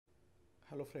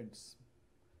Hello friends,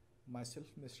 myself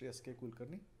Mr. K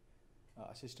Kulkarni,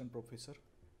 Assistant Professor,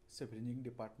 Civil Engineering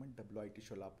Department, WIT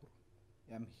Solapur.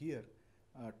 I am here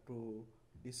to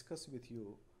discuss with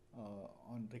you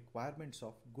on requirements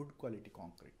of good quality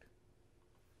concrete.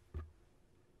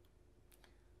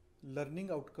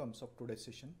 Learning outcomes of today's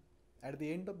session. At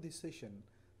the end of this session,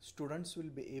 students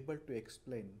will be able to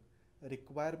explain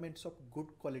requirements of good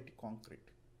quality concrete.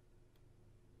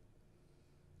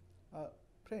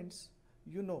 Friends,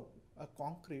 you know a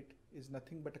concrete is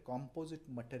nothing but a composite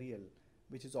material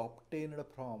which is obtained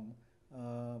from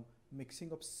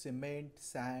mixing of cement,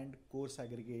 sand, coarse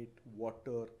aggregate,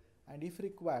 water, and if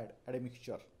required, add a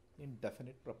mixture in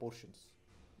definite proportions.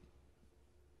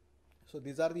 So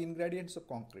these are the ingredients of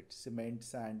concrete: cement,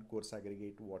 sand, coarse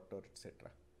aggregate, water, etc.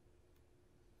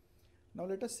 Now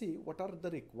let us see what are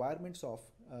the requirements of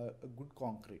a good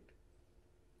concrete.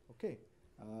 Okay,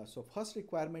 so first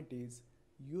requirement is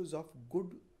use of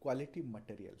good quality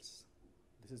materials.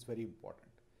 This is very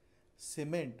important.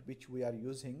 Cement which we are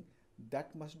using,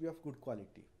 that must be of good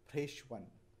quality, fresh one,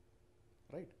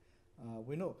 right?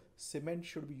 We know cement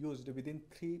should be used within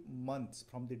 3 months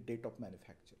from the date of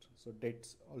manufacture. So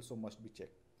dates also must be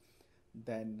checked.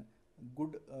 Then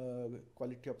good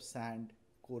quality of sand,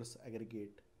 coarse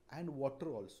aggregate, and water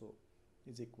also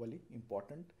is equally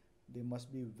important. They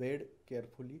must be weighed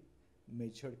carefully,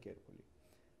 measured carefully.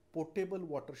 Potable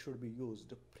water should be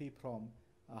used, free from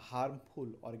harmful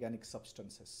organic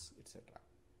substances, etc.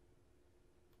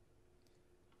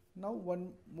 Now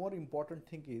one more important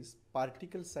thing is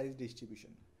particle size distribution.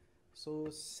 So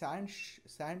sand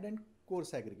and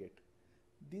coarse aggregate,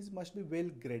 these must be well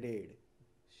graded,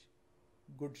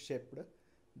 good shaped,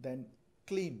 then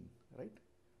clean, right?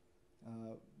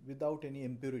 Without any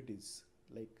impurities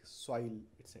like soil,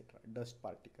 etc., dust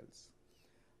particles.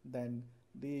 Then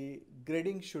the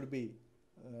grading should be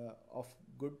of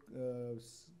good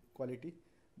quality.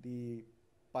 The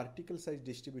particle size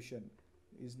distribution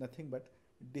is nothing but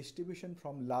distribution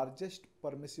from largest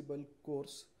permissible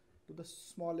coarse to the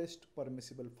smallest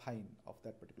permissible fine of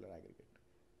that particular aggregate,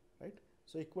 right?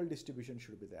 So equal distribution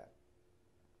should be there.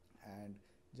 And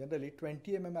generally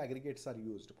 20 aggregates are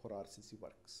used for RCC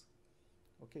works.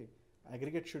 Okay,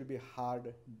 aggregate should be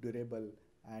hard, durable,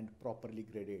 and properly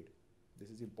graded. This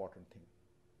is important thing.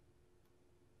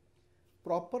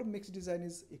 Proper mix design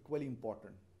is equally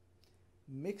important.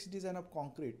 Mix design of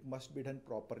concrete must be done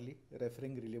properly,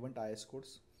 referring relevant IS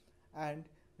codes, and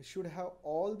should have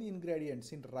all the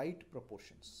ingredients in right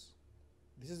proportions.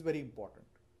 This is very important.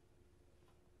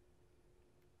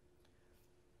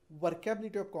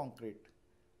 Workability of concrete.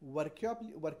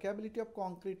 Workability of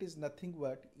concrete is nothing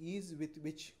but ease with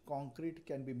which concrete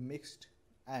can be mixed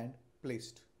and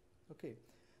placed. Okay,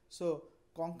 so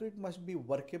concrete must be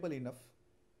workable enough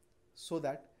so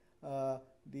that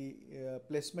the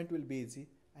placement will be easy,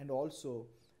 and also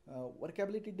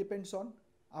workability depends on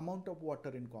amount of water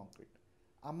in concrete.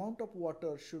 Amount of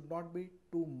water should not be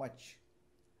too much,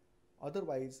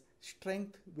 otherwise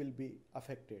strength will be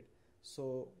affected.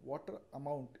 So water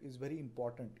amount is very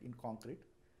important in concrete,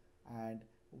 and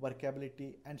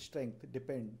workability and strength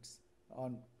depends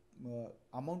on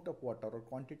amount of water or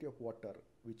quantity of water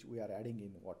which we are adding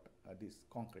in this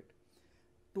concrete.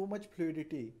 Too much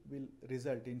fluidity will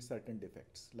result in certain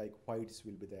defects, like whites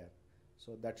will be there,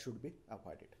 so that should be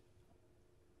avoided.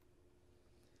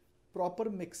 Proper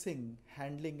mixing,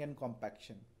 handling, and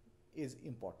compaction is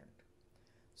important.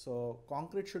 So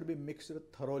concrete should be mixed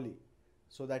thoroughly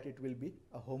so that it will be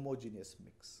a homogeneous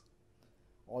mix.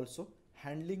 Also,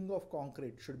 handling of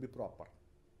concrete should be proper,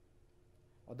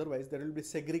 otherwise there will be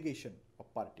segregation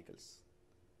of particles.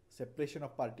 Separation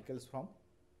of particles from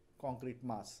concrete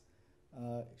mass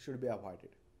should be avoided.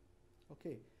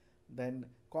 Okay, then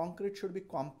concrete should be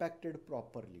compacted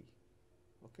properly.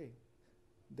 Okay,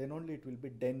 then only it will be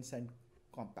dense and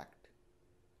compact,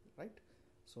 right?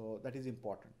 So that is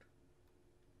important.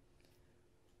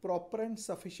 Proper and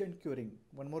sufficient curing,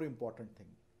 one more important thing.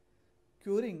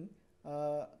 Curing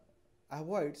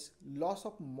avoids loss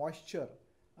of moisture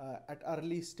at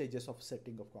early stages of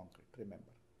setting of concrete,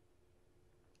 remember.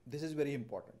 This is very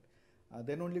important.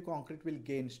 Then only concrete will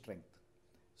gain strength.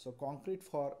 So concrete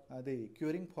for the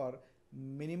curing for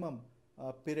minimum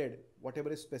period,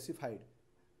 whatever is specified,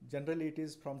 generally it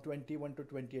is from 21 to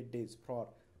 28 days for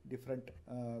different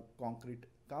concrete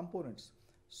components.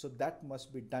 So that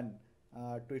must be done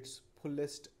to its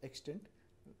fullest extent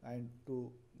and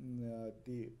to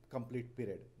the complete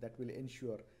period. That will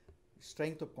ensure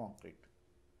strength of concrete.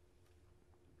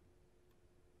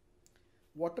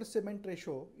 Water cement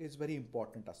ratio is very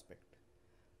important aspect.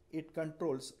 It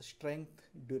controls strength,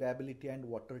 durability, and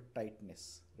water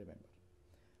tightness, remember.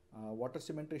 Water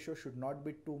cement ratio should not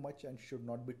be too much and should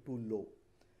not be too low.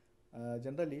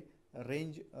 Generally, a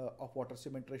range of water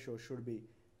cement ratio should be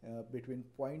between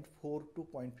 0.4 to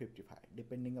 0.55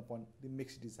 depending upon the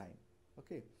mix design.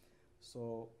 Okay,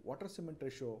 so water cement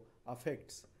ratio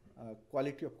affects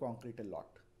quality of concrete a lot,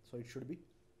 so it should be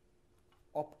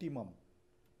optimum.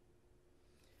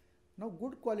 Now,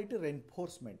 good quality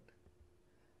reinforcement.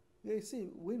 Yeah, you see,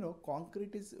 we know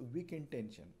concrete is weak in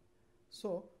tension,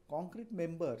 so concrete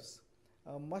members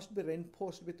must be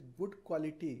reinforced with good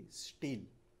quality steel.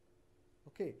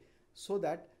 Okay, so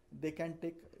that they can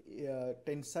take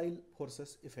tensile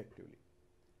forces effectively.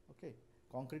 Okay,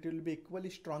 concrete will be equally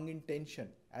strong in tension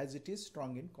as it is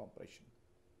strong in compression.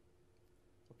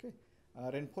 Okay,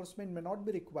 reinforcement may not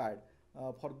be required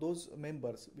for those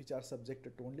members which are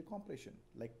subjected to only compression,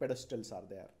 like pedestals are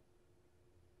there.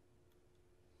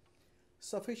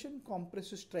 Sufficient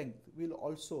compressive strength will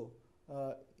also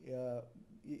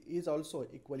is also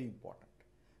equally important.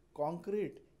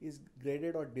 Concrete is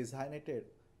graded or designated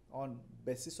on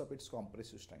basis of its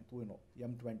compressive strength. We know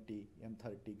M20,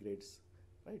 M30 grades,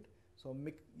 right? So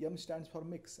M stands for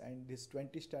mix and this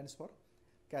 20 stands for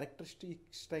characteristic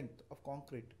strength of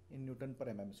concrete in Newton per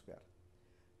mm square.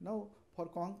 Now for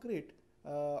concrete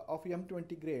of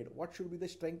M20 grade, what should be the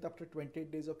strength after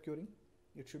 28 days of curing?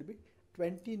 It should be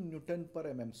 20 Newton per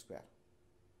mm square.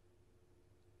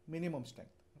 Minimum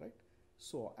strength, right?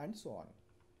 So and so on.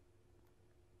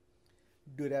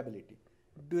 Durability.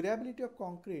 Durability of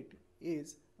concrete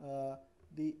is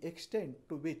the extent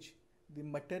to which the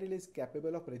material is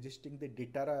capable of resisting the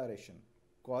deterioration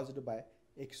caused by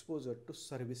exposure to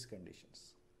service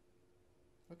conditions.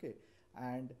 Okay,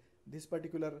 and this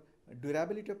particular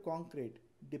durability of concrete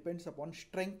depends upon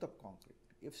strength of concrete.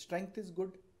 If strength is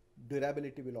good,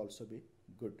 durability will also be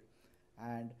good,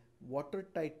 and water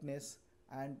tightness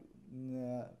and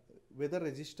weather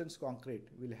resistance concrete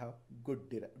will have good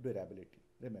durability,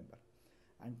 remember.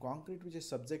 And concrete which is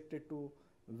subjected to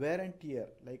wear and tear,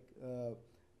 like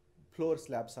floor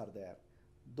slabs are there,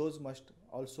 those must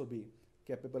also be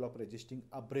capable of resisting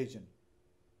abrasion,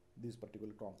 these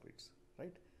particular concretes,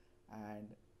 right? And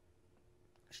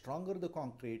stronger the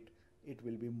concrete, it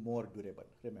will be more durable,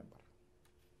 remember.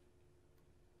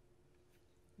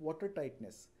 Water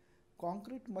tightness.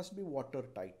 Concrete must be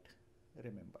watertight,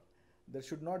 remember. There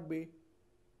should not be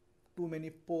too many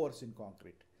pores in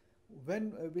concrete.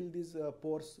 When will these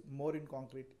pores more in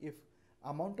concrete? If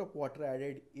amount of water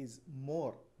added is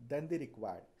more than the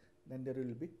required, then there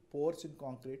will be pores in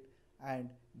concrete and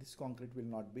this concrete will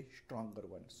not be stronger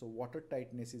one. So water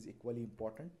tightness is equally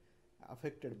important,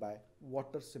 affected by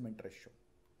water cement ratio.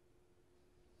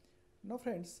 Now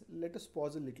friends, let us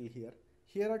pause a little here.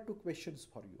 Here are two questions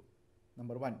for you.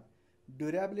 Number one,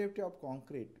 durability of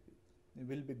concrete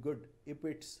will be good if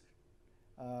its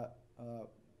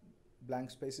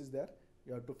blank space is there.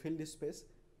 You have to fill this space,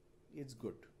 it's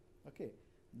good. Okay.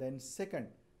 Then second,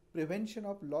 prevention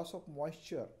of loss of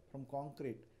moisture from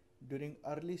concrete during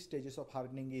early stages of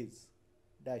hardening is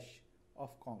dash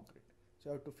of concrete. So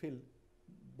you have to fill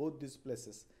both these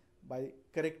places by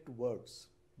correct words.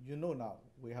 You know now,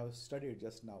 we have studied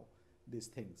just now these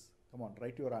things. Come on,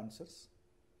 write your answers.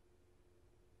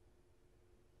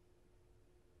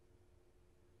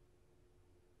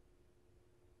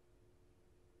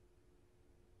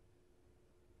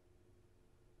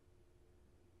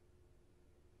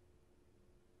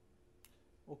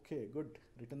 Okay, good.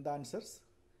 Written the answers.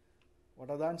 What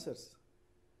are the answers?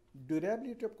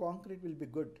 Durability of concrete will be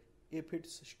good if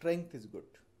its strength is good,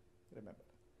 remember.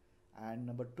 And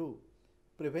number two,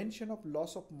 prevention of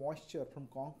loss of moisture from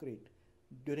concrete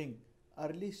during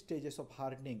early stages of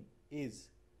hardening is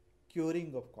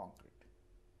curing of concrete,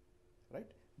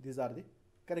 right? These are the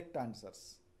correct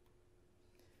answers.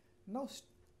 Now,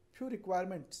 few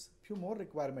more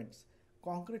requirements.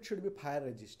 Concrete should be fire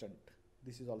resistant.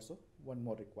 This is also one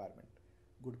more requirement.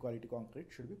 Good quality concrete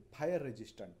should be fire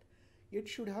resistant. It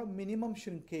should have minimum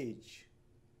shrinkage.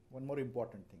 One more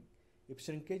important thing. If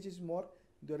shrinkage is more,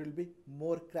 there will be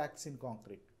more cracks in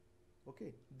concrete.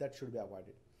 Okay, that should be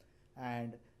avoided.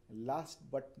 And last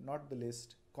but not the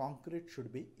least, concrete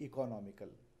should be economical.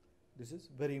 This is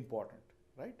very important,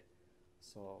 right?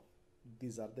 So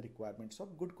these are the requirements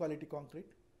of good quality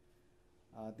concrete.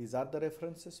 These are the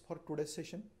references for today's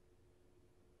session.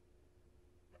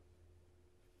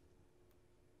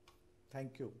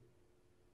 Thank you.